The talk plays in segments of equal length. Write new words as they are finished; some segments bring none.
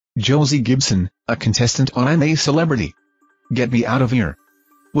Josie Gibson, a contestant on I'm a Celebrity. Get Me Out of Here,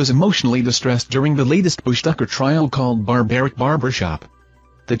 was emotionally distressed during the latest Bushtucker trial called Barbaric Barbershop.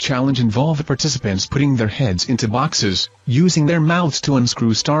 The challenge involved participants putting their heads into boxes, using their mouths to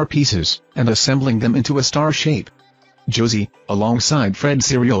unscrew star pieces, and assembling them into a star shape. Josie, alongside Fred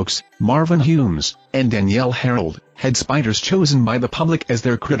Siriokes, Marvin Humes, and Danielle Harold, had spiders chosen by the public as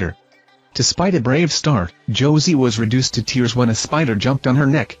their critter. Despite a brave start, Josie was reduced to tears when a spider jumped on her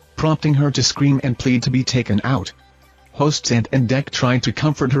neck, prompting her to scream and plead to be taken out. Hosts Ant and Dec tried to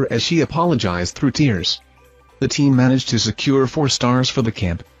comfort her as she apologized through tears. The team managed to secure 4 stars for the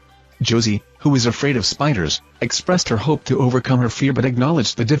camp. Josie, who is afraid of spiders, expressed her hope to overcome her fear but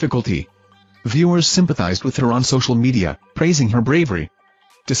acknowledged the difficulty. Viewers sympathized with her on social media, praising her bravery.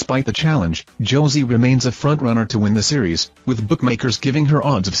 Despite the challenge, Josie remains a frontrunner to win the series, with bookmakers giving her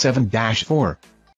odds of 7-4.